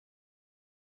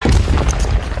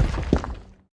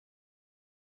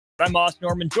I'm Moss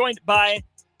Norman, joined by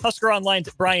Husker Online's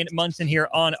Bryan Munson here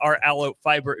on our Allo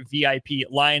Fiber VIP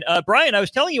line. Bryan, I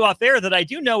was telling you off air that I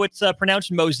do know it's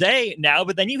pronounced Mose now,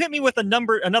 but then you hit me with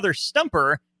another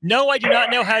stumper. No, I do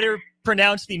not know how to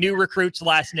pronounce the new recruit's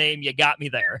last name. You got me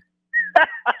there.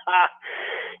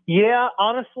 Yeah,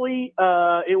 honestly,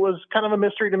 it was kind of a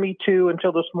mystery to me too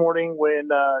until this morning when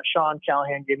Sean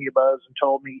Callahan gave me a buzz and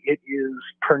told me it is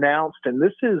pronounced, and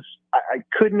this is, I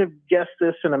couldn't have guessed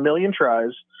this in a million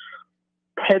tries,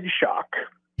 Pedshock.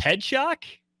 Pedshock?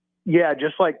 Yeah,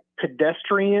 just like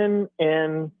pedestrian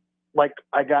and like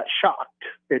I got shocked.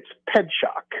 It's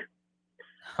Pedshock.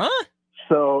 Huh?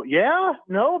 So, yeah,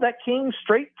 no, that came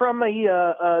straight from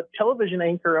a television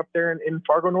anchor up there in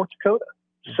Fargo, North Dakota.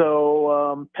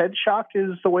 So Pedshock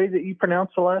is the way that you pronounce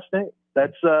the last name.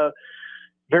 That's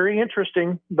very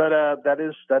interesting, but that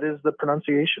is the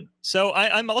pronunciation. So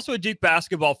I'm also a Duke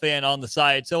basketball fan on the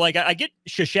side. So like I get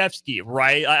Krzyzewski,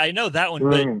 right? I know that one,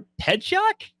 but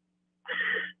Pedshock?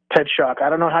 Pedshock. I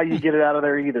don't know how you get it out of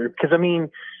there either. Because I mean,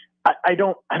 I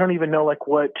don't even know like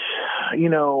what, you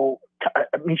know. I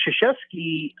mean,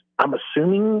 Krzyzewski, I'm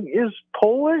assuming is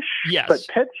Polish. Yes, but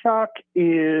Pedshock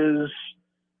is.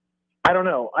 I don't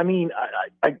know. I mean,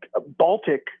 I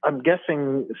Baltic. I'm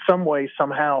guessing some way,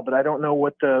 somehow, but I don't know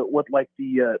what the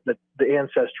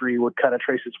ancestry would kind of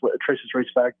trace its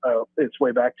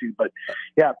way back to. But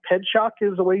yeah, Pedshock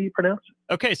is the way you pronounce it.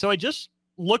 Okay, so I just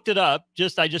looked it up.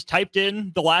 I just typed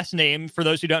in the last name. For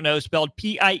those who don't know, spelled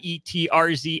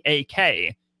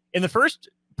Pietrzak. And the first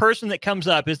person that comes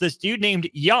up is this dude named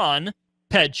Jan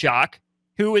Pedshock,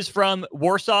 who is from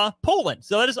Warsaw, Poland.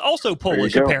 So that is also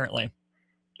Polish, apparently.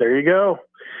 There you go.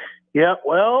 Yeah,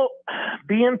 well,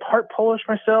 being part Polish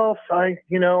myself, tell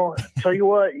you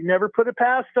what, you never put it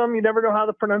past them. You never know how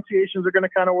the pronunciations are going to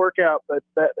kind of work out, but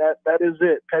that is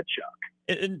it, Pedshock.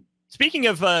 And speaking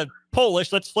of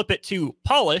Polish, let's flip it to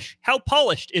polish. How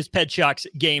polished is Pedshock's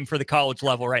game for the college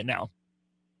level right now?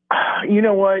 You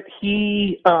know what?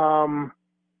 His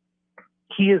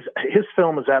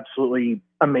film is absolutely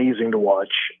amazing to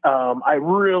watch. I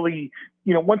really,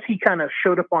 once he kind of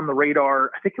showed up on the radar,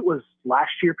 I think it was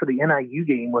last year for the NIU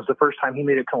game was the first time he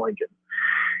made it to Lincoln.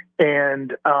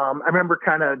 And I remember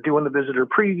kind of doing the visitor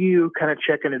preview, kind of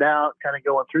checking it out, kind of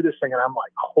going through this thing. And I'm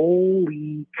like,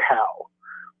 holy cow,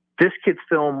 this kid's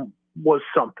film was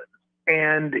something.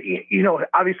 And,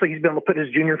 obviously he's been able to put his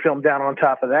junior film down on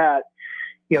top of that.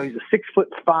 He's a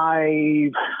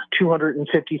 6'5",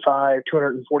 255,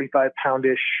 245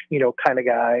 poundish, kind of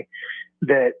guy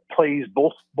that plays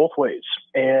both ways.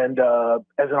 And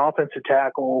as an offensive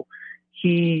tackle,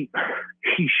 he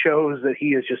shows that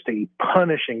he is just a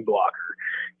punishing blocker.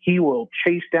 He will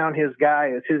chase down his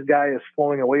guy as his guy is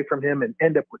flowing away from him and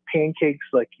end up with pancakes.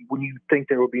 Like when you think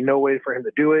there would be no way for him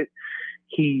to do it,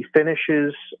 he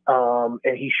finishes,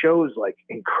 and he shows like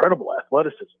incredible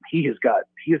athleticism. He has got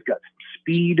some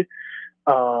speed.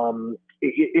 And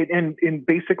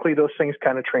basically those things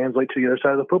kind of translate to the other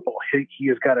side of the football. He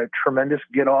has got a tremendous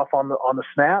get off on the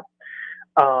snap.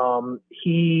 I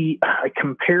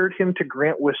compared him to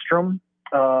Grant Wistrom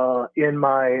in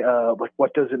my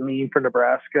what does it mean for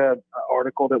Nebraska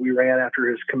article that we ran after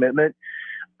his commitment.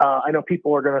 I know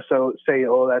people are going to say,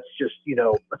 oh, that's just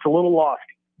it's a little lofty.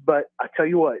 But I tell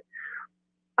you what,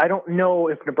 I don't know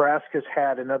if Nebraska's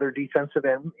had another defensive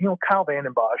end. Kyle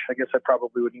Vanden Bosch. I guess I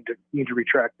probably would need to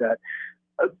retract that.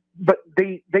 But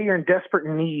they are in desperate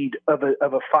need of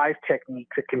a 5 technique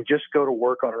that can just go to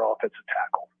work on an offensive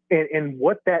tackle. And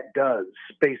what that does,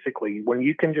 basically, when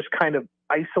you can just kind of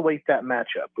isolate that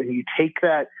matchup, when you take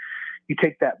that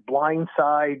blind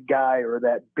side guy or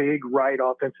that big right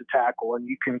offensive tackle, and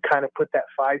you can kind of put that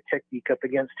 5 technique up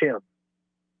against him.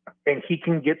 And he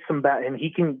can get some back, and he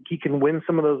can win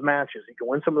some of those matches. He can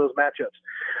win some of those matchups.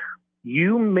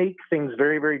 You make things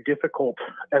very, very difficult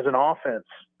as an offense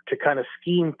to kind of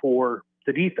scheme for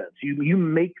the defense. You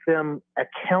make them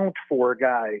account for a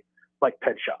guy like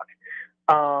Pedshock.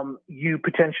 You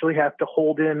potentially have to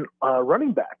hold in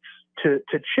running backs to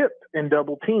chip and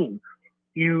double team.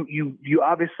 You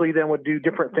obviously then would do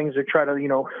different things to try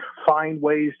to find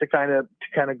ways to kind of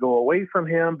go away from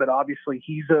him. But obviously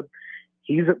he's got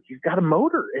a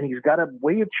motor, and he's got a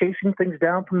way of chasing things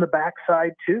down from the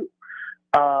backside too.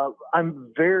 I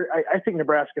think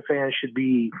Nebraska fans should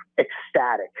be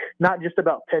ecstatic, not just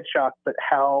about Pedshock, but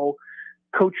how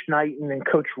Coach Knighton and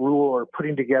Coach Rule are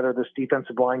putting together this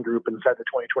defensive line group inside the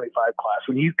 2025 class.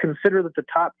 When you consider that the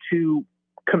top 2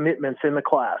 commitments in the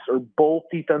class are both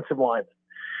defensive linemen,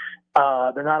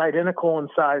 they're not identical in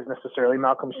size necessarily.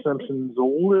 Malcolm Simpson's a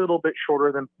little bit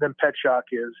shorter than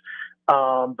Pedshock is.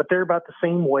 But they're about the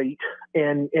same weight,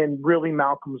 and really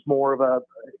Malcolm's more of a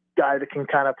guy that can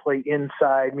kind of play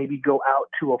inside, maybe go out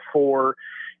to a 4.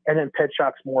 And then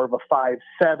Petchak's more of a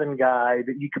 5'7" guy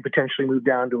that you could potentially move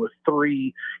down to a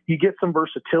 3. You get some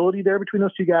versatility there between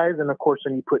those two guys. And of course,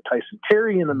 then you put Tyson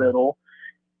Terry in the middle.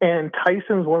 And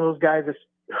Tyson's one of those guys that's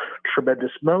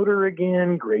tremendous motor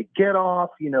again, great get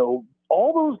off. You know,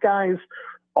 all those guys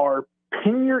are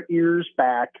pin your ears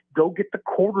back, go get the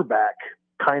quarterback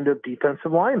kind of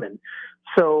defensive lineman.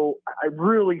 So I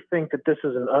really think that this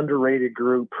is an underrated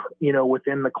group, you know,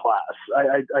 within the class.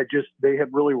 They have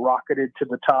really rocketed to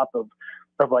the top of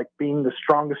like being the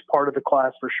strongest part of the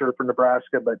class for sure for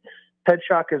Nebraska, but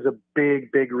Petchak is a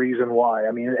big reason why.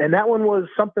 I mean, and that one was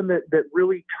something that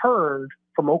really turned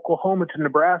from Oklahoma to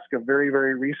Nebraska very,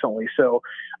 very recently. So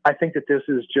I think that this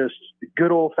is just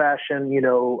good old fashioned, you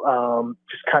know,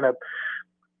 just kind of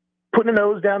putting a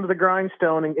nose down to the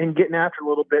grindstone and getting after a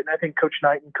little bit. And I think Coach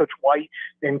Knight and Coach White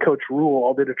and Coach Rule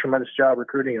all did a tremendous job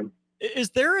recruiting him.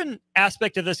 Is there an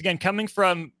aspect of this, again, coming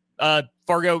from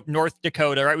Fargo, North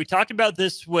Dakota, right? We talked about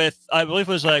this with, I believe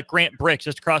it was Grant Bricks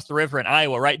just across the river in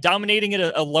Iowa, right? Dominating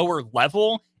at a lower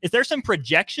level. Is there some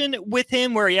projection with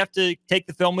him where you have to take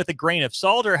the film with a grain of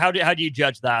salt, or how do you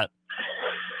judge that?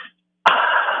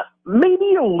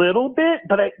 Maybe a little bit,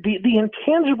 but the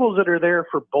intangibles that are there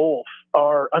for both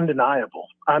are undeniable.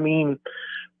 I mean,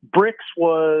 Bricks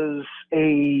was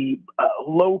a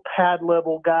low pad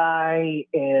level guy,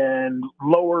 and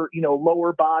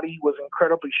lower body, was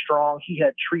incredibly strong. He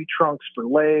had tree trunks for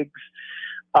legs,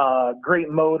 great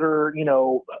motor, you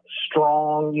know,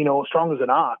 strong as an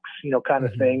ox, you know, kind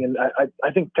of thing. And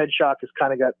I think Petchak has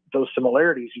kind of got those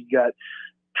similarities. You got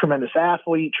tremendous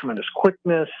athlete, tremendous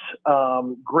quickness,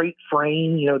 great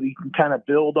frame, you know, that you can kind of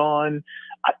build on.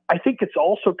 I think it's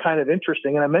also kind of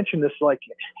interesting, and I mentioned this like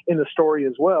in the story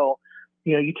as well.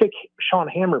 You know, you take Sean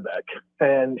Hammerbeck,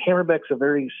 and Hammerbeck's a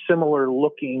very similar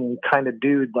looking kind of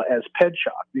dude as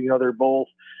Petchak. You know, they're both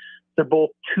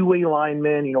two-way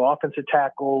linemen, you know, offensive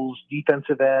tackles,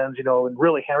 defensive ends, you know, and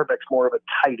really Hammerbeck's more of a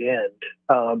tight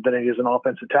end than he is an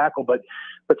offensive tackle. But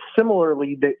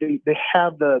similarly, they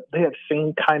have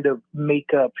same kind of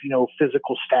makeup, you know,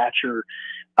 physical stature.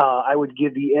 I would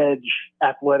give the edge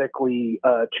athletically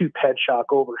to Petchak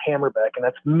over Hammerbeck, and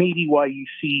that's maybe why you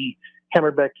see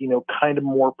Hammerbeck, you know, kind of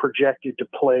more projected to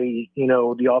play, you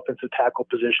know, the offensive tackle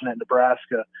position at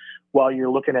Nebraska, while you're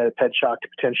looking at a Petchak to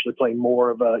potentially play more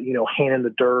of a, you know, hand in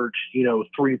the dirt, you know,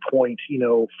 3-point, you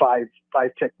know, five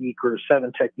technique or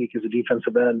 7 technique as a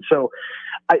defensive end. So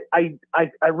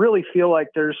I really feel like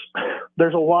there's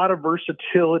a lot of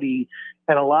versatility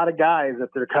and a lot of guys that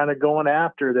they're kind of going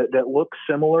after that look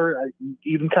similar. I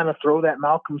even kind of throw that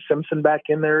Malcolm Simpson back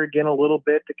in there again a little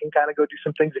bit that can kind of go do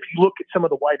some things. If you look at some of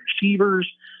the wide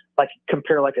receivers, like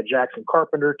compare like a Jackson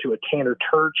Carpenter to a Tanner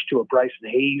Turch to a Bryson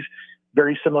Hayes,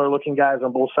 very similar looking guys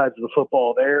on both sides of the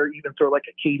football there. Even throw like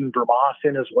a Caden Vermas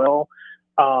in as well.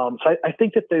 So I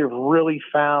think that they've really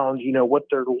found, you know, what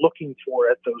they're looking for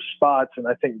at those spots. And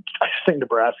I think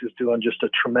Nebraska's doing just a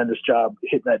tremendous job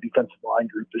hitting that defensive line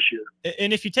group this year.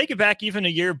 And if you take it back even a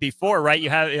year before, right,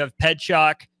 you have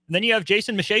Petchak, and then you have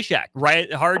Jason Mashashak,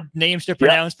 right? Hard names to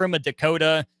pronounce from a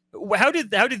Dakota. How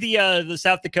did the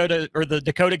South Dakota or the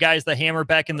Dakota guys, the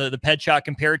Hammerbeck and the Petchak,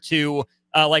 compare to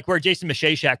like where Jason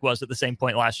Mashashak was at the same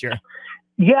point last year?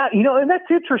 Yeah, you know, and that's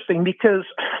interesting because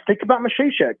think about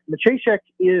Mashashak. Mashashak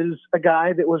is a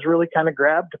guy that was really kind of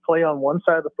grabbed to play on one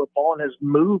side of the football and has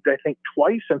moved, I think,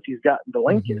 twice since he's gotten to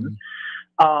Lincoln.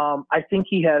 I think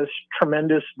he has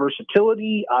tremendous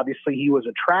versatility. Obviously, he was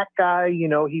a track guy. You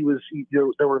know,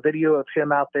 there were video of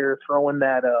him out there throwing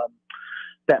that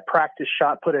practice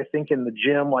shot put, I think, in the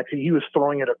gym. Like he was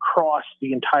throwing it across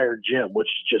the entire gym, which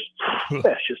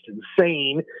that's just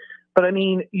insane. But I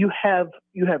mean, you have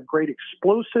great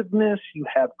explosiveness, you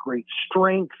have great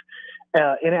strength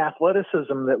and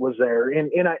athleticism that was there, and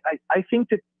I think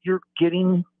that you're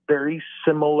getting very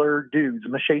similar dudes.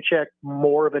 Mashachek,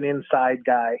 more of an inside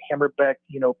guy. Hammerbeck,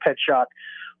 you know, Petchak,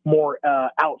 more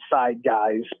outside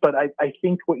guys. But I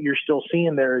think what you're still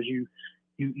seeing there is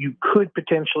you could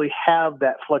potentially have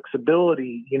that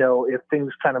flexibility, you know, if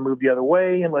things kind of move the other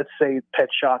way. And let's say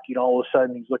Petchak, you know, all of a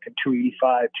sudden he's looking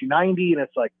 285, 290, and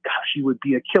it's like, gosh, he would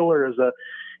be a killer as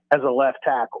a left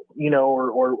tackle, you know,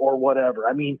 or whatever.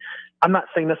 I mean, I'm not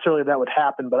saying necessarily that would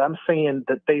happen, but I'm saying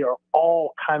that they are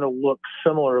all kind of look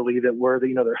similarly, that where they,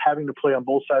 you know, they're having to play on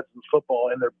both sides of the football,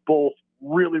 and they're both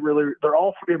really, they're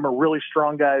all three of them are really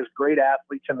strong guys, great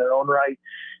athletes in their own right.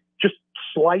 Just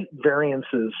slight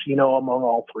variances, you know, among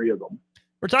all three of them.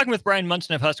 We're talking with Bryan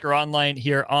Munson of Husker Online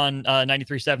here on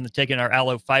 93.7, the Taking Our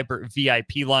Allo Fiber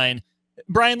VIP line.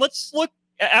 Bryan, let's look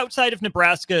outside of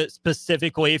Nebraska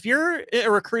specifically, if you're a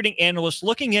recruiting analyst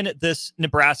looking in at this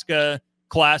Nebraska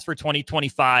class for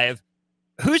 2025,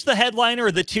 who's the headliner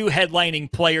or the two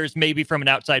headlining players, maybe from an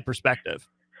outside perspective?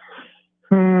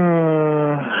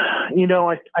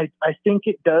 I think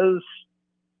it does.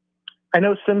 I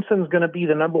know Simpson's going to be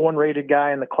the number one rated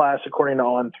guy in the class according to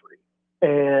On3.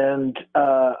 And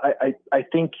I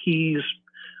think he's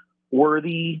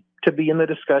worthy to be in the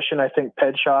discussion. I think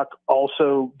Pedshock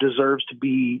also deserves to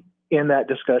be in that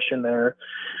discussion there.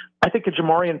 I think a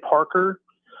Jamarian Parker,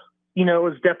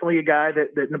 is definitely a guy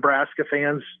that Nebraska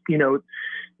fans,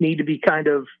 need to be kind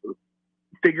of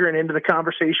figuring into the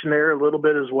conversation there a little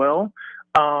bit as well.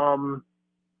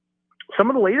 Some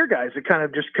of the later guys that kind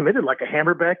of just committed, like a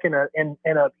Hammerbeck and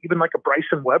even like a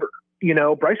Bryson Weber.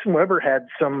 Bryson Weber had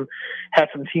some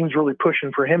teams really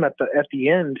pushing for him at the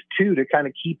end too, to kind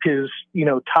of keep his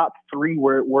top three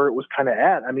where it was kind of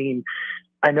at. I mean,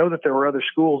 I know that there were other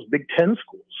schools, Big Ten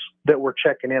schools, that were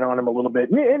checking in on him a little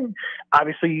bit, and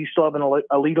obviously you still have an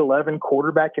Elite 11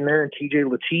 quarterback in there, and TJ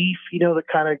Lateef, that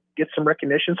kind of gets some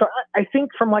recognition. So I think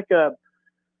from like a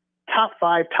top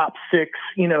 5, top 6,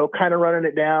 kind of running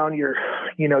it down, your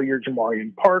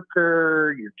Jamarian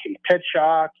Parker, your Kate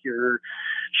Pedshock, your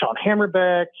Sean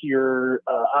Hammerbeck, your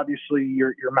obviously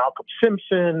your Malcolm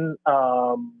Simpson,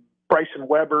 Bryson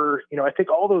Weber. I think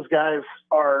all those guys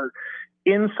are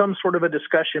in some sort of a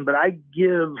discussion, but I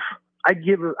give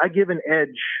an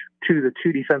edge to the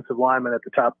two defensive linemen at the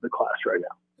top of the class right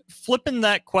now. Flipping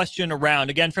that question around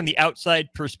again from the outside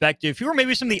perspective, who are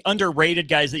maybe some of the underrated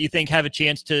guys that you think have a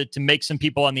chance to make some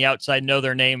people on the outside know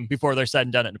their name before they're said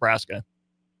and done at Nebraska?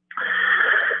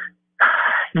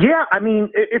 Yeah, I mean,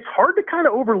 it's hard to kind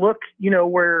of overlook,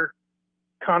 where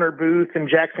Connor Booth and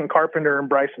Jackson Carpenter and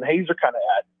Bryson Hayes are kind of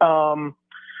at.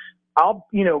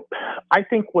 I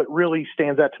think what really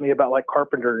stands out to me about like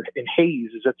Carpenter and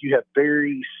Hayes is that you have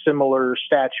very similar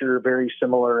stature, very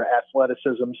similar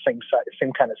athleticism, same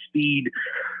kind of speed.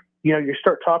 You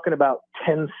start talking about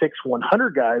 10, 6,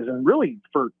 100 guys, and really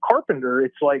for Carpenter,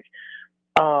 it's like,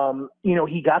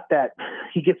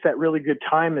 he gets that really good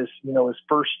time as, his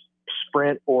first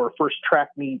sprint or first track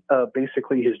meet,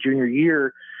 basically his junior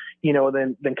year.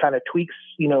 Then kind of tweaks,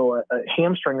 a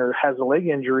hamstring or has a leg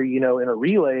injury, in a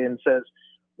relay and says,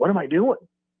 what am I doing?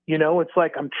 It's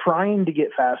like, I'm trying to get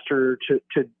faster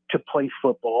to play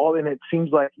football. And it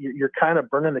seems like you're kind of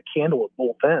burning the candle at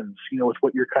both ends, with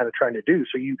what you're kind of trying to do.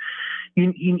 So he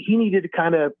needed to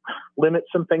kind of limit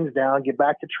some things down, get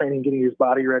back to training, getting his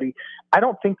body ready. I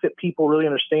don't think that people really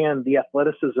understand the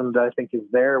athleticism that I think is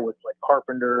there with like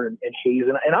Carpenter and Hayes.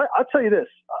 And I'll tell you this,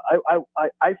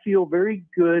 I feel very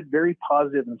good, very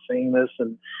positive in saying this.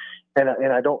 And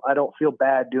I don't feel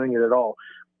bad doing it at all.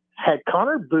 Had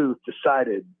Connor Booth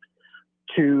decided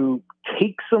to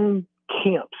take some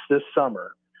camps this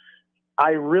summer,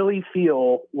 I really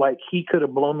feel like he could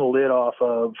have blown the lid off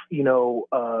of,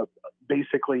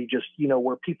 basically just,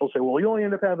 where people say, well, you only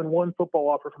end up having one football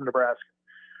offer from Nebraska.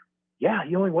 Yeah,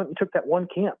 he only went and took that one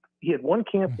camp. He had one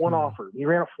camp, one offer. He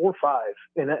ran a 4.5,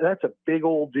 and that's a big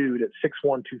old dude at 6'1",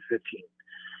 215.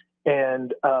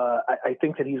 And I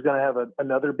think that he's going to have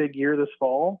another big year this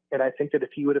fall. And I think that if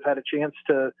he would have had a chance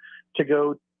to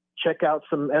go check out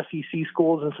some SEC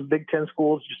schools and some Big Ten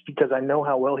schools, just because I know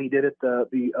how well he did at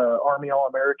the Army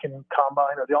All-American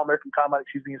Combine, or the All-American Combine,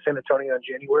 in San Antonio in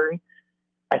January,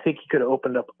 I think he could have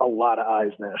opened up a lot of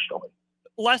eyes nationally.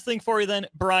 Last thing for you then,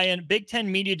 Bryan, Big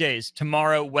Ten Media Days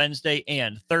tomorrow, Wednesday,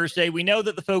 and Thursday. We know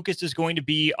that the focus is going to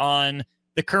be on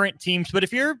the current teams, but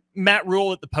if you're Matt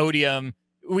Rule at the podium,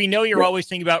 we know you're always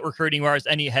thinking about recruiting as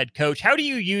any head coach. How do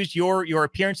you use your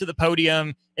appearance at the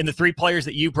podium and the 3 players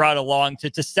that you brought along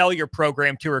to sell your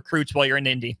program to recruits while you're in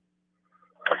Indy?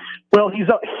 Well, he's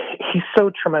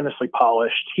so tremendously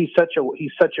polished. He's such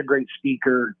a great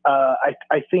speaker. I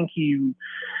think you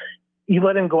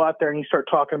let him go out there and you start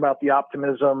talking about the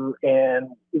optimism and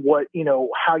what,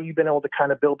 how you've been able to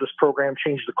kind of build this program,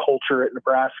 change the culture at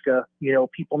Nebraska.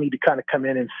 People need to kind of come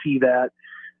in and see that.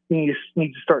 You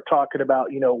need to start talking about,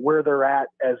 where they're at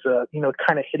as a,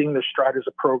 kind of hitting their stride as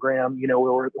a program,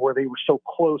 where they were so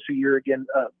close a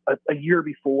year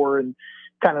before, and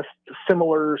kind of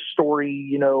similar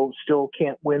story, still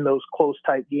can't win those close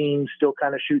tight games, still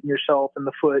kind of shooting yourself in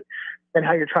the foot, and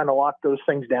how you're trying to lock those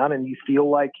things down. And you feel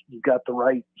like you've got the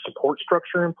right support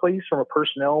structure in place from a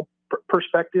personnel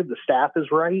perspective. The staff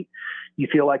is right. You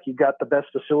feel like you've got the best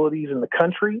facilities in the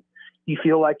country. You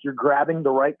feel like you're grabbing the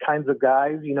right kinds of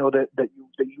guys, that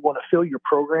you want to fill your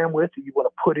program with, that you want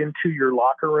to put into your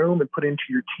locker room and put into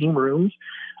your team rooms.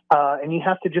 And you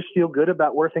have to just feel good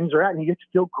about where things are at, and you get to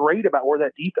feel great about where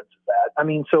that defense is at. I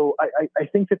mean, so I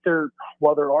think that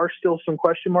while there are still some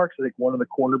question marks, I think one of the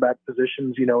cornerback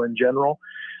positions, in general,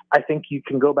 I think you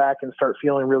can go back and start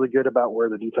feeling really good about where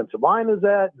the defensive line is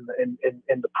at and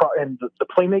the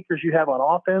playmakers you have on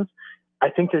offense. I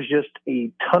think there's just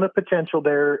a ton of potential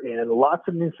there and lots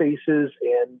of new faces.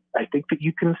 And I think that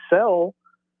you can sell,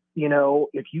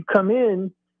 if you come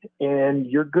in and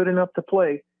you're good enough to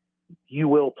play, you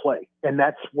will play. And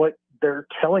that's what they're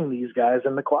telling these guys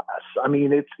in the class. I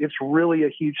mean, it's really a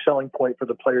huge selling point for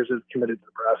the players that have committed to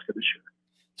Nebraska this year.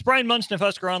 It's Bryan Munson of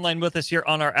Husker Online with us here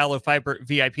on our Allo Fiber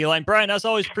VIP line. Bryan, as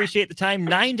always, appreciate the time.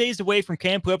 9 days away from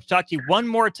camp. We hope to talk to you one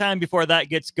more time before that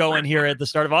gets going here at the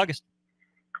start of August.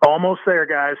 Almost there,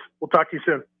 guys. We'll talk to you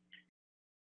soon.